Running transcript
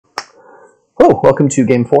Hello, welcome to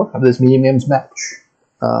Game 4 of this Medium Games match.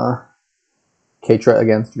 Caetra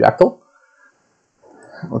against Jakkdl.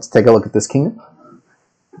 Let's take a look at this kingdom.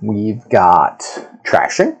 We've got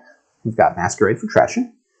Trashing. We've got Masquerade for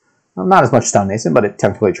Trashing. Well, not as much Stonemason, but it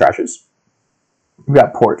technically trashes. We've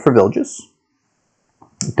got Port for Villages.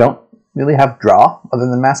 Don't really have Draw other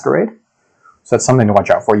than Masquerade, so that's something to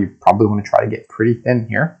watch out for. You probably want to try to get pretty thin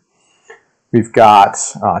here. We've got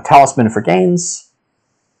Talisman for Gains.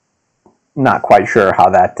 Not quite sure how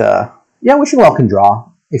that... yeah, Wishing Well can draw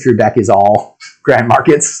if your deck is all Grand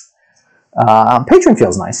Markets. Patron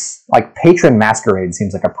feels nice. Like, Patron Masquerade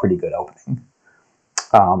seems like a pretty good opening.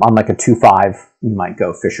 On like a 2-5, you might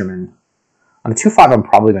go Fisherman. On a 2-5, I'm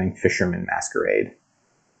probably going Fisherman Masquerade.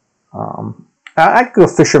 I could go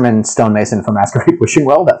Fisherman Stonemason for Masquerade Wishing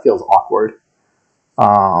Well. That feels awkward.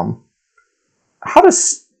 How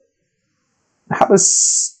does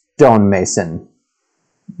Stonemason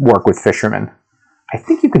work with Fisherman? I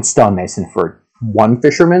think you could Stonemason for one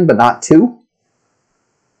Fisherman, but not two.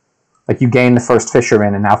 Like, you gain the first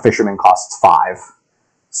Fisherman, and now Fisherman costs 5.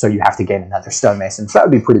 So you have to gain another Stonemason. So that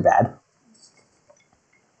would be pretty bad.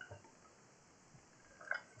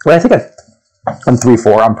 But I think on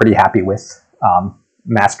 3-4, I'm pretty happy with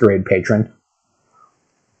Masquerade Patron.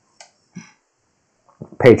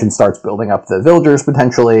 Patron starts building up the villagers,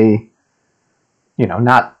 potentially. You know,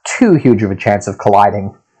 not too huge of a chance of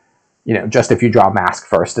colliding. You know, just if you draw Mask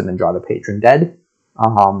first and then draw the Patron dead.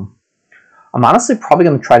 I'm honestly probably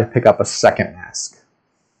going to try to pick up a second Mask.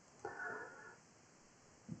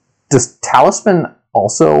 Does Talisman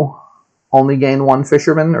also only gain 1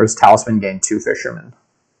 Fisherman, or does Talisman gain 2 Fishermen?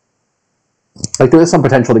 Like, there is some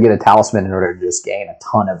potential to get a Talisman in order to just gain a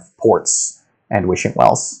ton of Ports and Wishing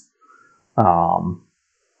Wells.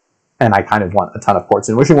 And I kind of want a ton of Ports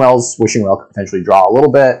and Wishing Wells. Wishing Well could potentially draw a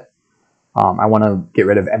little bit. I want to get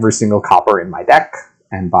rid of every single copper in my deck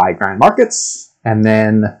and buy Grand Markets. And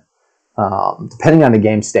then, depending on the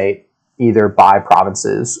game state, either buy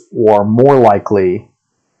provinces or, more likely,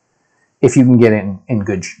 if you can get in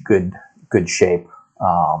good shape,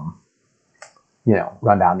 you know,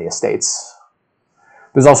 run down the estates.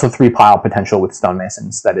 There's also 3-pile potential with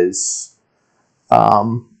Stonemasons that is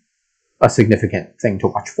a significant thing to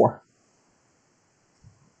watch for.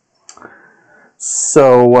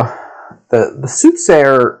 So the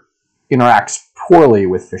Soothsayer interacts poorly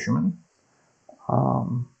with Fisherman.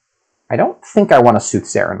 I don't think I want a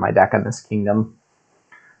Soothsayer in my deck on this kingdom.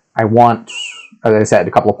 I want, as I said,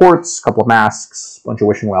 a couple of Ports, a couple of Masks, a bunch of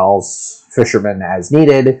Wishing Wells, Fisherman as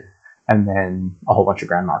needed, and then a whole bunch of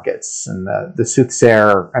Grand Markets. And the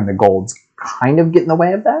Soothsayer and the golds kind of get in the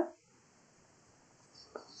way of that.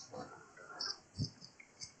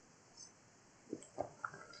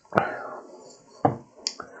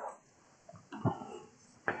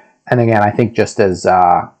 And again, I think just as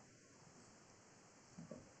how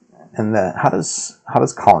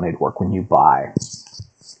does Colonnade work when you buy?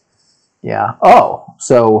 Yeah. Oh,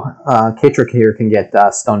 so Caetra here can get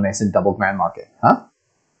Stonemason double Grand Market, huh?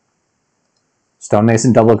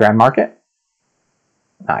 Stonemason double Grand Market.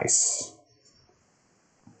 Nice.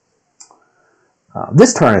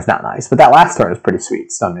 This turn is not nice, but that last turn is pretty sweet.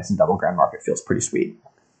 Stonemason double Grand Market feels pretty sweet.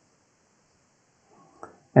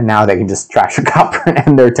 And now they can just trash a copper and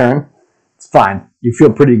end their turn. It's fine. You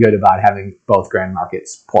feel pretty good about having both Grand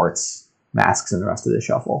Markets, Ports, Masks, and the rest of the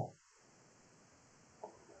shuffle.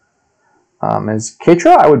 As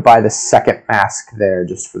Caetra, I would buy the second Mask there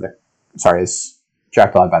just for the... Sorry, as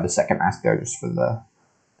Jakkdl, I'd buy the second Mask there just for the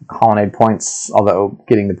Colonnade points, although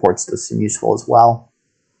getting the Ports does seem useful as well.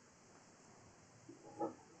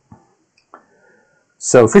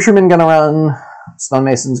 So Fisherman gonna run,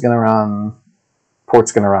 Stonemason's gonna run,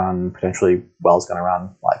 Port's gonna run, potentially Well's gonna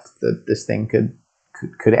run. Like, this thing could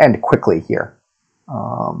end quickly here.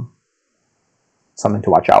 Something to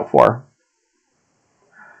watch out for.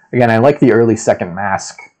 Again, I like the early second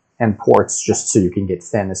Mask and Ports just so you can get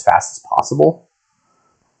thin as fast as possible.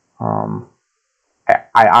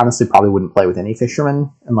 I honestly probably wouldn't play with any Fishermen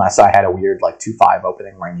unless I had a weird like 2-5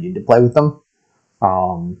 opening where I needed to play with them.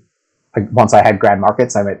 Like, once I had Grand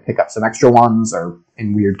Markets, I might pick up some extra ones, or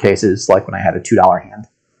in weird cases, like when I had a $2 hand.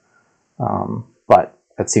 But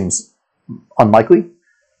that seems unlikely.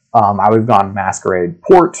 I would have gone Masquerade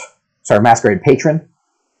Patron,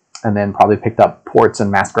 and then probably picked up Ports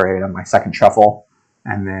and Masquerade on my second shuffle,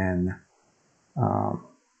 and then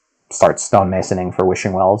start Stonemasoning for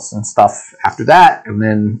Wishing Wells and stuff after that, and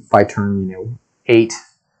then by turn, you know, 8,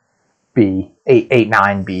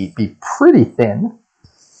 9, be pretty thin.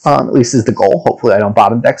 At least is the goal. Hopefully I don't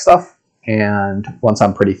bottom deck stuff. And once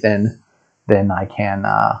I'm pretty thin, then I can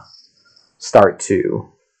start to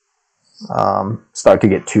start to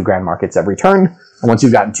get 2 grand markets every turn. And once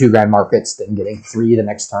you've gotten 2 grand markets, then getting 3 the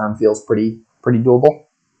next turn feels pretty doable.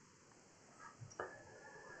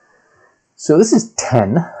 So this is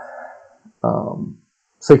 10.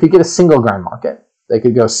 So you could get a single grand market. They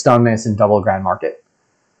could go Stonemason, double grand market.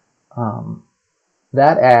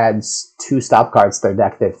 That adds 2 stop cards to their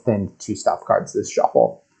deck. They've thinned 2 stop cards this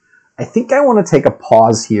shuffle. I think I want to take a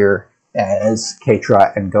pause here as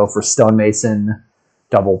Caetra and go for Stonemason,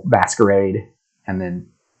 double Masquerade, and then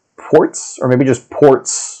Ports, or maybe just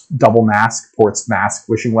Ports, double Mask, Ports, Mask,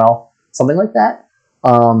 Wishing Well, something like that.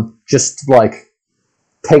 Just like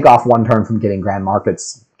take off 1 turn from getting grand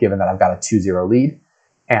markets, given that I've got a 2-0 lead,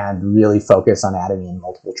 and really focus on adding in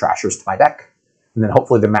multiple trashers to my deck. And then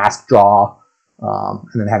hopefully the Mask draw, and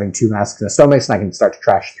then having 2 Masks and a Stonemason, I can start to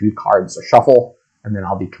trash 3 cards or shuffle, and then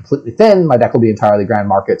I'll be completely thin. My deck will be entirely grand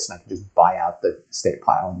markets, and I can just buy out the state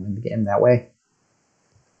pile and win the game that way.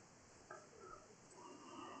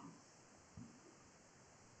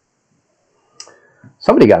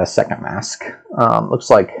 Somebody got a second Mask. Looks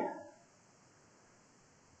like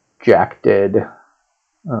Jack did.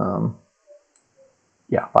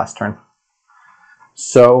 Yeah, last turn.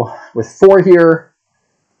 So with 4 here,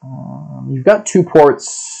 you've got 2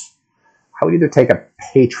 Ports. I would either take a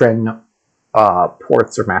Patron,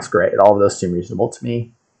 Ports, or Masquerade. All of those seem reasonable to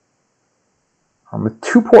me. With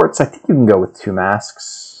 2 Ports, I think you can go with 2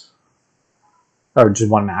 Masks. Or just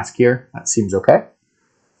 1 Mask here. That seems okay.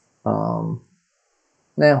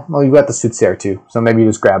 Yeah, well, you've got the Soothsayer too, so maybe you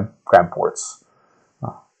just grab Ports.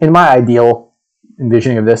 In my ideal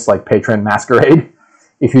envisioning of this, like Patron, Masquerade,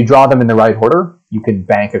 if you draw them in the right order, you can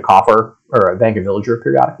bank a coffer or bank a villager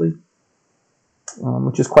periodically,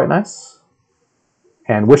 which is quite nice.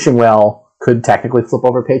 And Wishing Well could technically flip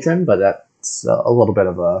over Patron, but that's a little bit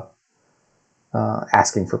of a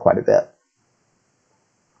asking for quite a bit.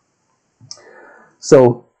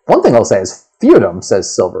 So one thing I'll say is Feodum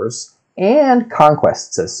says silvers and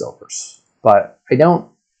Conquest says silvers, but I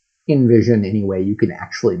don't envision any way you can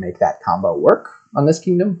actually make that combo work on this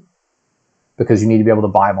kingdom, because you need to be able to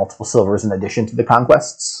buy multiple silvers in addition to the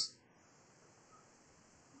conquests.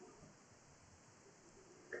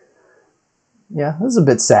 Yeah, this is a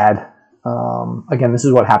bit sad. Again, this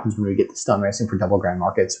is what happens when we get the Stonemason for double grand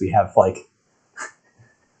markets. We have like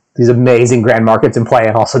these amazing grand markets in play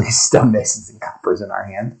and also these Stonemasons and coppers in our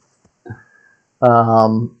hand.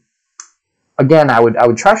 Again, I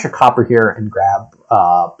would trash a copper here and grab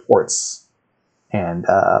Ports and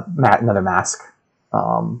another Mask.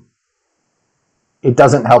 It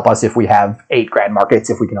doesn't help us if we have 8 grand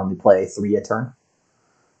markets if we can only play 3 a turn.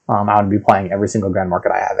 I would be playing every single grand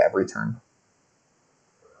market I have every turn.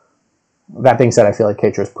 That being said, I feel like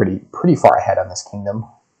Caetra is pretty far ahead on this kingdom.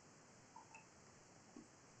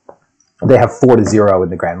 They have 4-0 in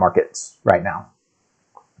the grand markets right now,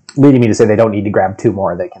 leading me to say they don't need to grab 2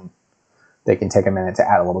 more. They can take a minute to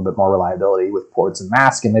add a little bit more reliability with Ports and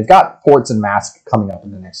Mask, and they've got Ports and Mask coming up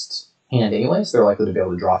in the next hand anyway, so they're likely to be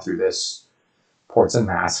able to draw through this Ports and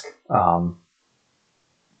Mask.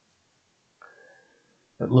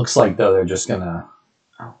 It looks like, though, they're just gonna...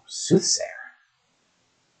 Oh, Soothsayer.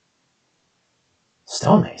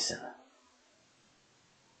 Stonemason.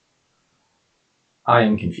 I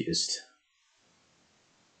am confused.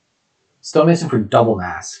 Stonemason for double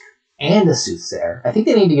Mask and a Soothsayer. I think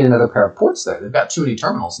they need to get another pair of Ports there. They've got too many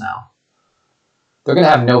terminals now. They're going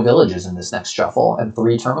to have no villages in this next shuffle and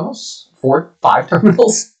 3 terminals? 4, 5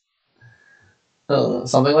 terminals?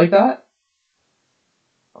 Something like that?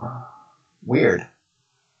 Weird.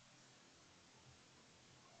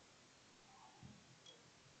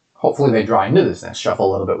 Hopefully they draw into this next shuffle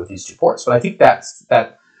a little bit with these 2 Ports, but I think that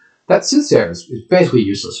Soothsayer is basically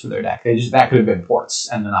useless for their deck. That could have been Ports,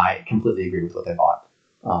 and then I completely agree with what they bought.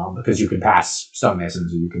 Because you can pass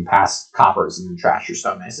Stonemasons, or you can pass coppers and then trash your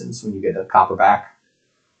Stonemasons when you get a copper back.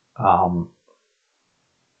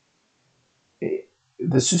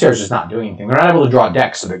 The Soothsayer is just not doing anything. They're not able to draw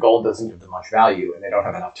decks, so their gold doesn't give them much value, and they don't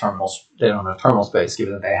have enough terminals. They don't have enough terminal space,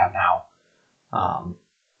 given that they have now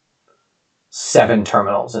 7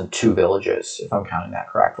 terminals and 2 villages, if I'm counting that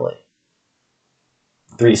correctly.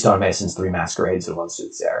 3 Stonemasons, 3 Masquerades, and 1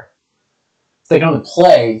 Soothsayer. They can only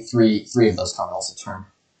play three of those terminals a turn.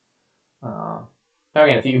 Now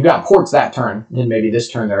again, if you've got Ports that turn, then maybe this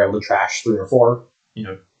turn they're able to trash 3 or 4,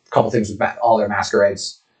 a couple things with all their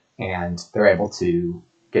Masquerades, and they're able to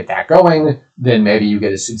get that going. Then maybe you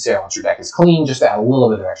get a Soothsayer once your deck is clean, just to add a little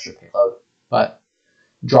bit of extra payload. But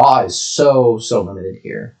draw is so limited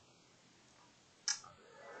here.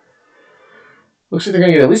 Looks like they're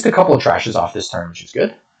going to get at least a couple of trashes off this turn, which is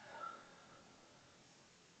good.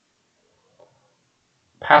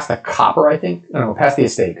 past the copper, I think. No, past the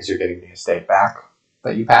estate, because you're getting the estate back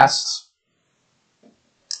that you passed.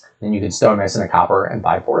 Then you can Stonemason a copper and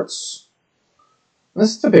buy ports.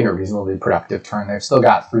 This is a reasonably productive turn. They've still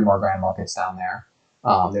got 3 more Grand Markets down there.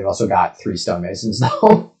 They've also got 3 Stonemasons,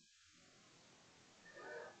 though.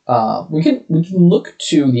 We can look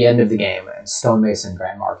to the end of the game and Stonemason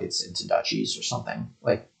Grand Markets into duchies or something.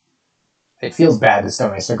 Like, it feels bad to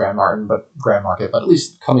Stonemason Grand Market, but at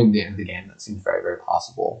least coming to the end of the game, that seems very, very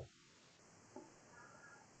possible.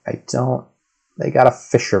 They got a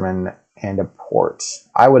Fisherman and a port.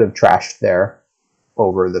 I would have trashed there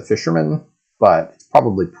over the Fisherman, but it's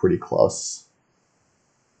probably pretty close.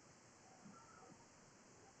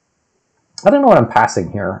 I don't know what I'm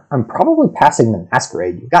passing here. I'm probably passing the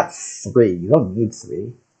Masquerade. You've got 3. You don't need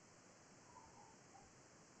 3.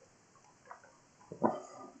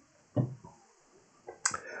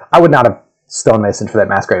 I would not have Stonemason for that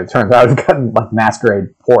Masquerade turn. I would have gotten like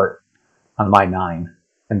Masquerade port on my 9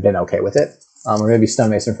 and been okay with it. Or maybe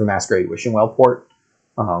Stonemason for Masquerade Wishing Well port.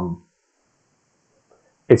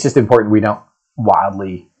 It's just important we don't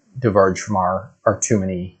wildly diverge from our too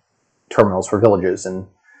many terminals for villages. And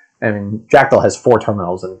I mean, Jakkdl has 4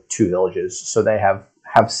 terminals and 2 villages, so they have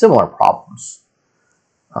similar problems.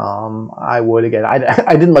 I would, again, I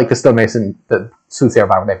didn't like the Stonemason, the Soothsayer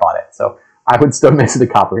buy when they bought it, so I would Stonemason the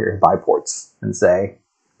copper here and buy ports and say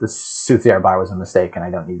the Soothsayer buy was a mistake and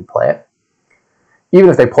I don't need to play it. Even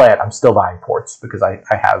if they play it, I'm still buying ports because I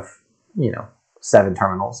have, 7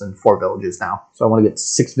 terminals and 4 villages now. So I want to get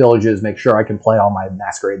 6 villages, make sure I can play all my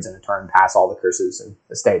Masquerades in a turn, pass all the curses and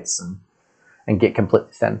estates, and get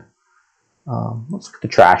completely thin. Let's look at the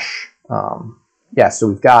trash. Yeah, so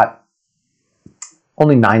we've got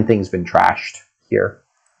only 9 things been trashed here.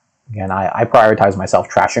 Again, I prioritize myself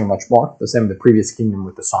trashing much more. The same with the previous kingdom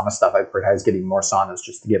with the sauna stuff. I prioritize getting more saunas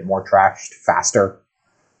just to get more trashed faster,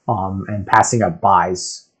 and passing up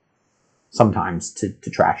buys sometimes to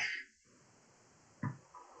trash.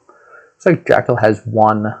 So Jakkdl has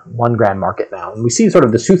one Grand Market now. And we see sort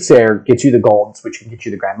of the Soothsayer gets you the golds, which can get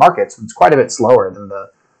you the Grand Markets. It's quite a bit slower than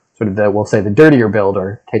we'll say, the dirtier build,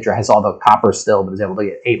 or Caetra has all the copper still, but is able to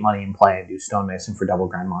get 8 money in play and do Stonemason for double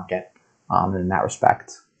Grand Market in that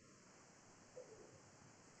respect.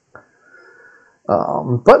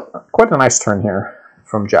 But quite a nice turn here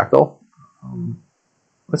from Jakkdl.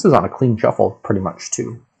 This is on a clean shuffle pretty much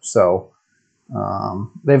too. So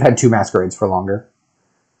they've had 2 Masquerades for longer.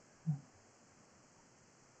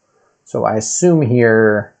 So I assume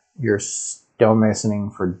here you're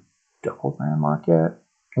Stonemasoning for double Grand Market.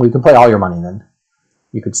 Well, you can play all your money then.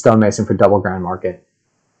 You could Stonemason for double Grand Market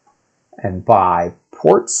and buy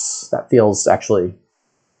ports. That feels actually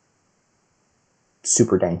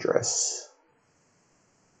super dangerous.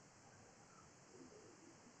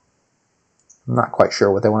 I'm not quite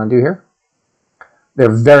sure what they want to do here.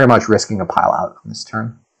 They're very much risking a pile out on this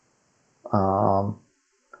turn.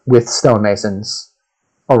 With Stonemasons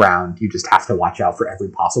around, you just have to watch out for every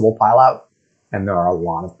possible pile out, and there are a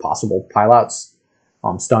lot of possible pile outs.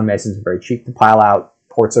 Stonemasons are very cheap to pile out,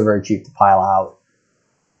 ports are very cheap to pile out,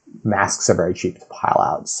 masks are very cheap to pile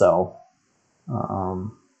out, so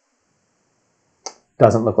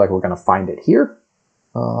doesn't look like we're going to find it here.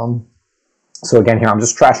 So again here I'm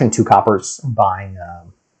just trashing 2 coppers and buying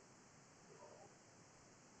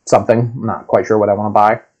something. I'm not quite sure what I want to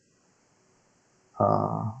buy.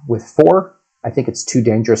 With 4, I think it's too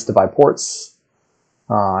dangerous to buy ports.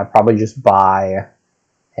 I probably just buy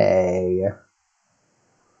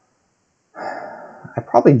I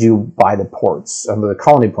probably do buy the ports. The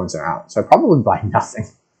colony points are out, so I probably buy nothing.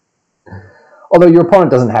 Although your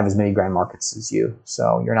opponent doesn't have as many Grand Markets as you,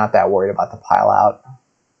 so you're not that worried about the pile out.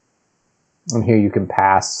 And here you can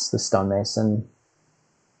pass the Stonemason.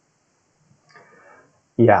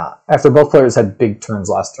 Yeah, after both players had big turns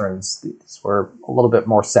last turns, these were a little bit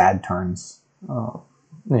more sad turns.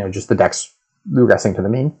 Just the decks regressing to the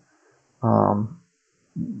mean.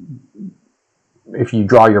 If you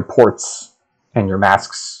draw your ports and your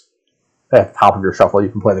masks at the top of your shuffle, you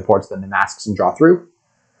can play the ports, then the masks, and draw through.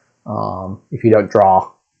 If you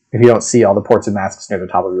don't see all the ports and masks near the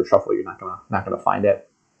top of your shuffle, you're not gonna find it.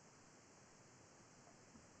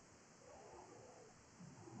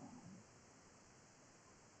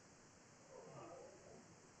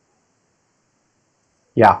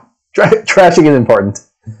 Yeah, trashing is important.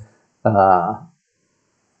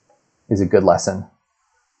 Is a good lesson.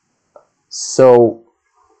 So,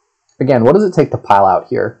 again, what does it take to pile out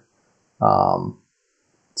here?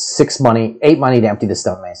 6 money, 8 money to empty the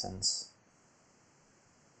Stonemasons.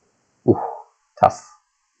 Ooh, tough.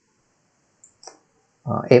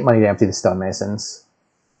 8 money to empty the Stonemasons.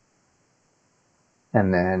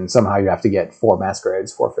 And then somehow you have to get 4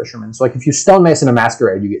 Masquerades, 4 Fishermen. So like if you Stonemason a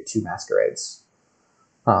Masquerade, you get 2 Masquerades.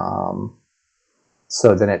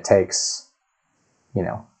 So then it takes,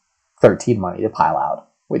 13 money to pile out,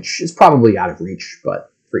 which is probably out of reach,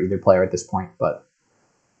 but for either player at this point. But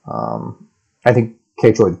I think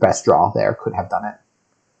Caetra's best draw there could have done it.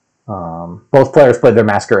 Both players played their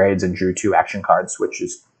Masquerades and drew 2 action cards, which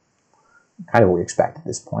is kind of what we expect at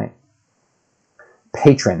this point.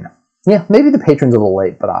 Patron. Yeah, maybe the Patron's a little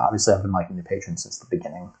late, but obviously I've been liking the Patron since the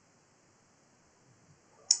beginning.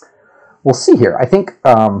 We'll see here. I think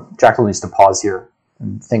Jakkdl needs to pause here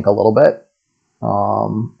and think a little bit.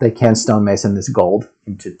 They can Stonemason this gold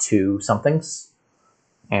into 2 somethings,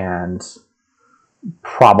 and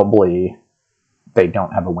probably they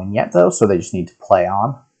don't have a win yet, though, so they just need to play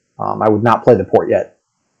on. I would not play the port yet,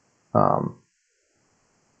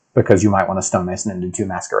 because you might want to Stonemason into 2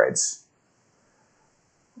 Masquerades.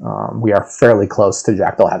 We are fairly close to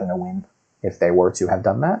Jakkdl having a win if they were to have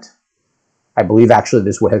done that. I believe actually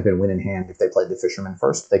this would have been win in hand if they played the Fisherman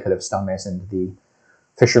first. They could have Stonemasoned the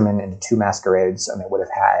Fisherman into 2 Masquerades, and they would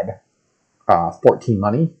have had 14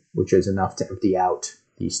 money, which is enough to empty out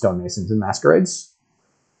the Stonemasons and Masquerades.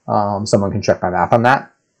 Someone can check my math on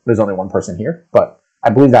that. There's only one person here, but I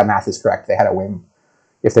believe that math is correct. They had a win.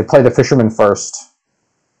 If they play the Fisherman first,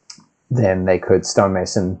 then they could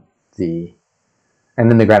Stonemason the... And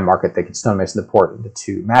then the Grand Market, they could Stonemason the port into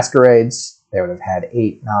 2 Masquerades. They would have had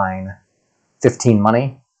 8, 9, 15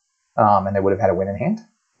 money, and they would have had a win in hand.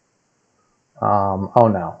 Oh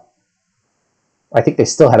no. I think they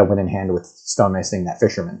still had a win in hand with Stonemasoning that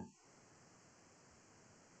Fisherman.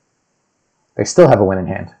 They still have a win in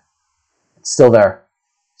hand. It's still there.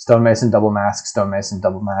 Stonemason, double mask, Stonemason,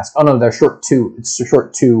 double mask. Oh no, they're short 2. It's a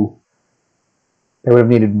short 2. They would have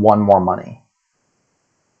needed 1 more money.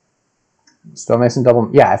 Stonemason double...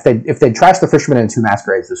 Yeah, if they trashed the Fisherman into 2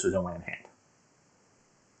 Masquerades, this was a win in hand.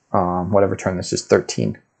 Whatever turn this is,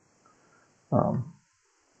 13.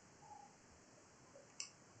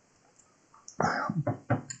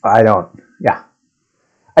 I don't... Yeah.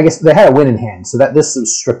 I guess they had a win in hand, so that this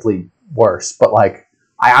was strictly worse. But, like,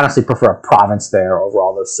 I honestly prefer a province there over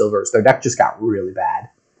all those silvers. Their deck just got really bad.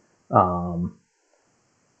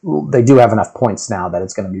 They do have enough points now that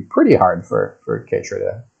it's going to be pretty hard for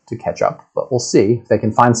Caetra to catch up, but we'll see if they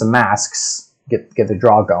can find some masks, get the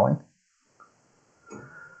draw going.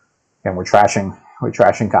 And we're trashing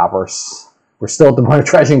coppers. We're still at the point of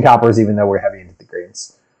trashing coppers, even though we're heavy into the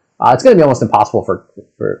greens. It's going to be almost impossible for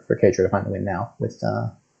Caetra to find the win now with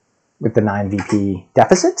the 9 VP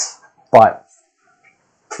deficit, but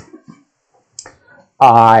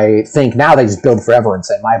I think now they just build forever and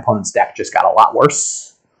say my opponent's deck just got a lot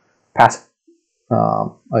worse. Pass.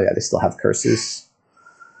 Oh yeah, they still have curses.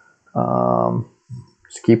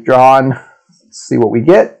 Just keep drawing. Let's see what we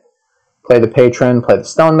get. Play the Patron, play the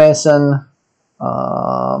Stonemason.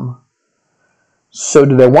 So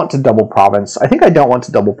do they want to double province? I think I don't want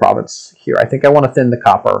to double province here. I think I want to thin the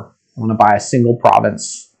copper. I want to buy a single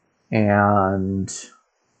province and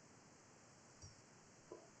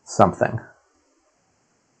something.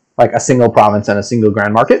 Like a single province and a single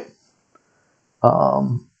Grand Market.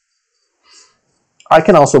 I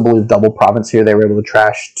can also believe double province here. They were able to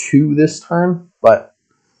trash 2 this turn, but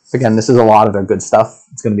again, this is a lot of their good stuff.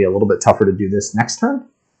 It's going to be a little bit tougher to do this next turn.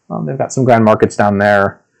 They've got some Grand Markets down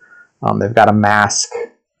there. They've got a mask.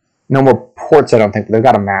 No more ports, I don't think, but they've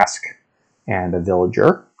got a mask and a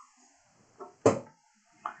villager.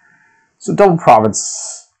 So double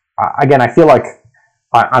province, again, I feel like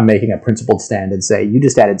I'm making a principled stand and say, you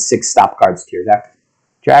just added 6 stop cards to your deck,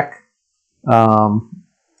 Jack.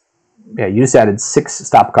 Yeah, you just added 6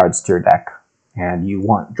 stop cards to your deck, and you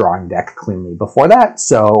weren't drawing deck cleanly before that,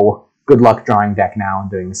 so good luck drawing deck now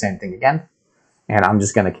and doing the same thing again. And I'm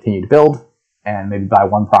just going to continue to build, and maybe buy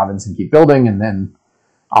 1 province and keep building, and then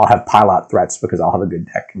I'll have pile-out threats because I'll have a good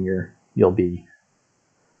deck, and you'll be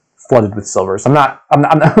flooded with silvers. I'm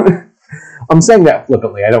I'm saying that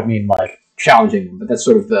flippantly. I don't mean, like, challenging them, but that's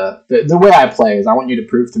sort of the way I play is I want you to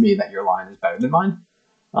prove to me that your line is better than mine.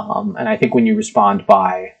 And I think when you respond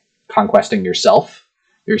by conquesting yourself,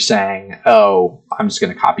 you're saying, oh, I'm just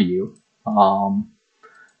going to copy you from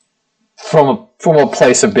a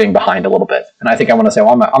place of being behind a little bit. And I think I want to say,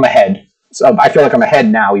 well, I'm ahead. So I feel like I'm ahead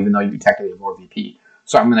now, even though you technically have more VP.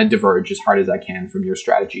 So I'm going to diverge as hard as I can from your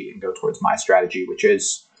strategy and go towards my strategy, which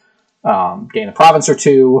is gain a province or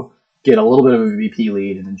 2, get a little bit of a VP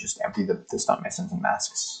lead, and then just empty the Stonemasons and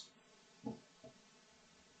masks.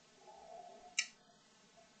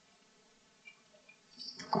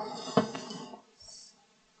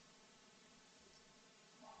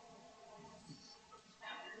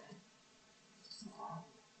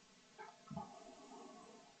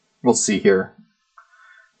 we'll see here.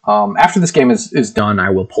 After this game is done, I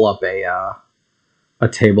will pull up a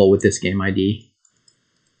table with this game ID.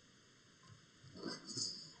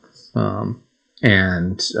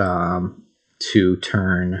 To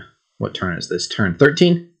turn, what turn is this? Turn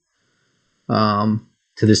 13. To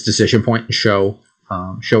this decision point and show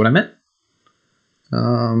what I meant.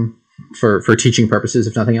 For teaching purposes,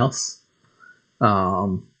 if nothing else.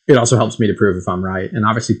 It also helps me to prove if I'm right. And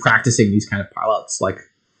obviously practicing these kind of pilouts, like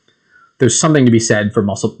there's something to be said for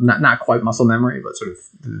muscle, not quite muscle memory, but sort of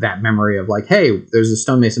that memory of like, hey, there's a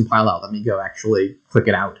stonemason pilout. Let me go actually click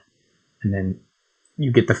it out. And then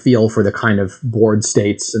you get the feel for the kind of board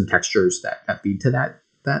states and textures that lead to that.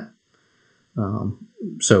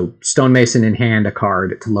 So stonemason in hand, a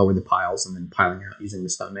card to lower the piles, and then piling out using the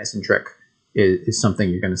stonemason trick is something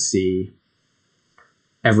you're going to see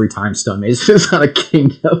every time stonemason is on a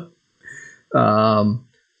kingdom.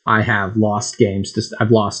 I have lost games. I've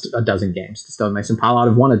lost a dozen games to stonemason pileout.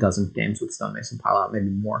 I've won a dozen games with stonemason pileout, maybe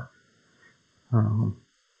more.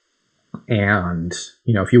 And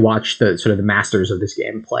if you watch the sort of the masters of this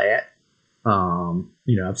game play it,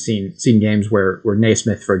 I've seen games where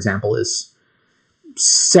Naismith, for example, is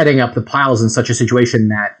setting up the piles in such a situation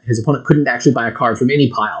that his opponent couldn't actually buy a card from any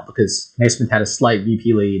pile because Naismith had a slight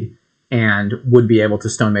VP lead and would be able to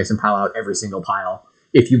stonemason pile out every single pile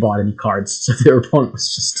if you bought any cards. So their opponent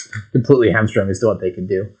was just completely hamstrung as to what they could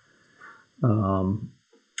do. And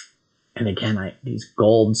again, these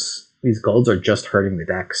golds are just hurting the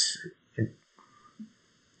decks.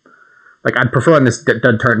 Like I'd prefer on this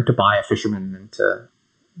done turn to buy a Fisherman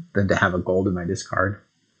than to have a gold in my discard.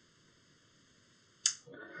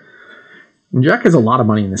 And Jack has a lot of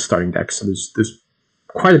money in this starting deck, so there's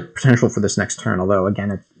quite a potential for this next turn. Although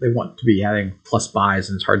again, they want to be adding plus buys,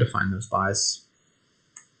 and it's hard to find those buys.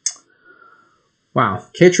 Wow,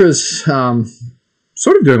 Caetra's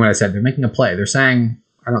sort of doing what I said. They're making a play. They're saying,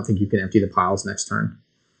 I don't think you can empty the piles next turn.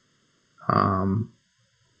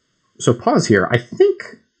 So pause here. I think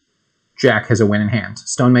Jack has a win in hand.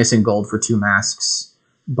 Stonemason gold for 2 masks.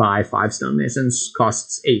 Buy 5 stonemasons.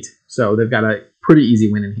 Costs 8. So they've got a pretty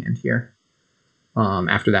easy win in hand here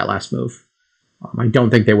after that last move. I don't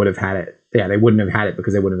think they would have had it. Yeah, they wouldn't have had it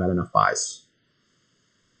because they wouldn't have had enough buys.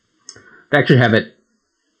 They actually have it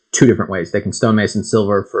 2 different ways. They can stonemason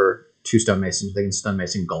silver for 2 stonemasons. They can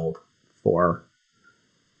stonemason gold for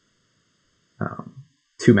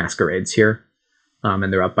 2 masquerades here.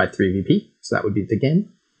 And they're up by 3 VP. So that would be the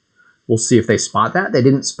game. We'll see if they spot that. They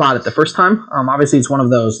didn't spot it the first time. Obviously, it's one of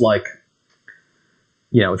those, like,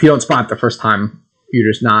 if you don't spot it the first time,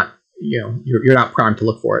 you're just not, you're not primed to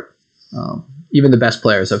look for it. Even the best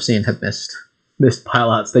players I've seen have missed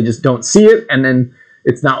pileouts. They just don't see it, and then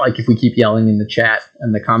it's not like if we keep yelling in the chat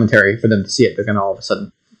and the commentary for them to see it, they're going to all of a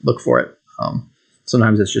sudden look for it.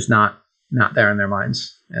 Sometimes it's just not there in their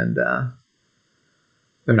minds, and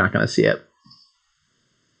they're not going to see it.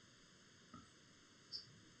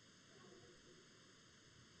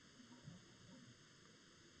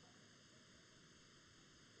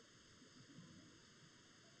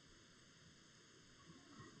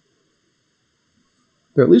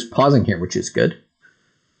 They're at least pausing here, which is good.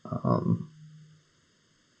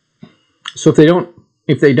 So if they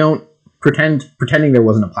don't pretending there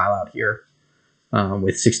wasn't a pile out here,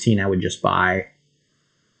 with 16, I would just buy.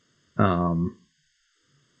 Man,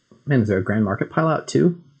 is there a Grand Market pile out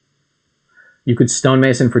too? You could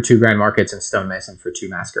stonemason for 2 Grand Markets and stonemason for 2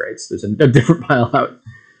 masquerades. There's a different pile out.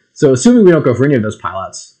 So assuming we don't go for any of those pile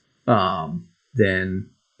outs, then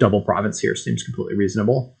double province here seems completely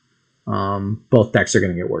reasonable. Both decks are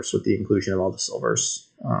going to get worse with the inclusion of all the silvers.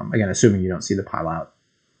 Again, assuming you don't see the pile out.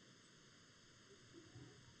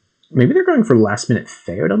 Maybe they're going for last minute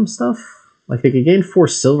Feodum stuff. Like they could gain 4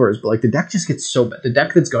 silvers, but like the deck just gets so bad. The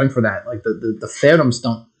deck that's going for that, like the Feodums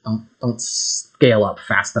don't scale up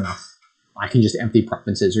fast enough. I can just empty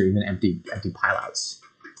provinces or even empty pile outs.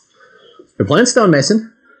 They're playing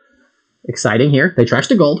Stonemason. Exciting here. They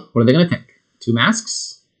trashed a gold. What are they going to take? 2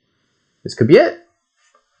 masks. This could be it.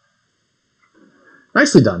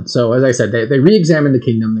 Nicely done. So as I said, they re-examined the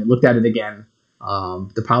kingdom. They looked at it again.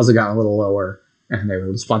 The piles have gotten a little lower, and they were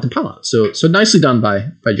able to spot the pile out. So nicely done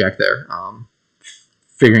by Jack there,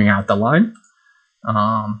 figuring out the line.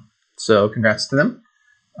 So congrats to them.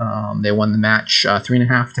 They won the match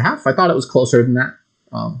 3.5 to half. I thought it was closer than that.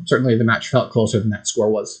 Certainly the match felt closer than that score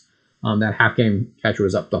was. That half game, Caetra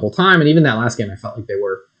was up the whole time, and even that last game, I felt like they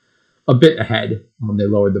were a bit ahead. They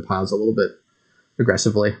lowered the piles a little bit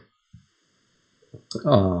aggressively.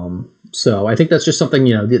 So I think that's just something,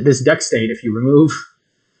 this deck state, if you remove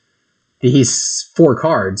these 4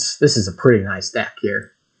 cards, this is a pretty nice deck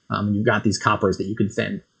here. You've got these coppers that you can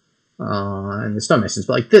thin. and the Stonemasons.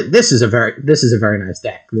 But like this is a very nice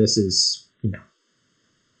deck. This is, you know,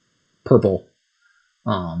 purple.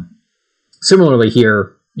 Similarly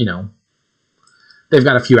here, you know, they've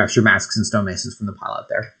got a few extra masks and Stonemasons from the pile out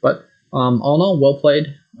there. But all in all, well played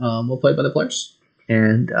by the players.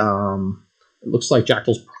 And it looks like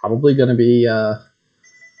Jakkdl's probably going to be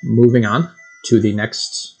moving on to the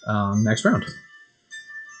next round.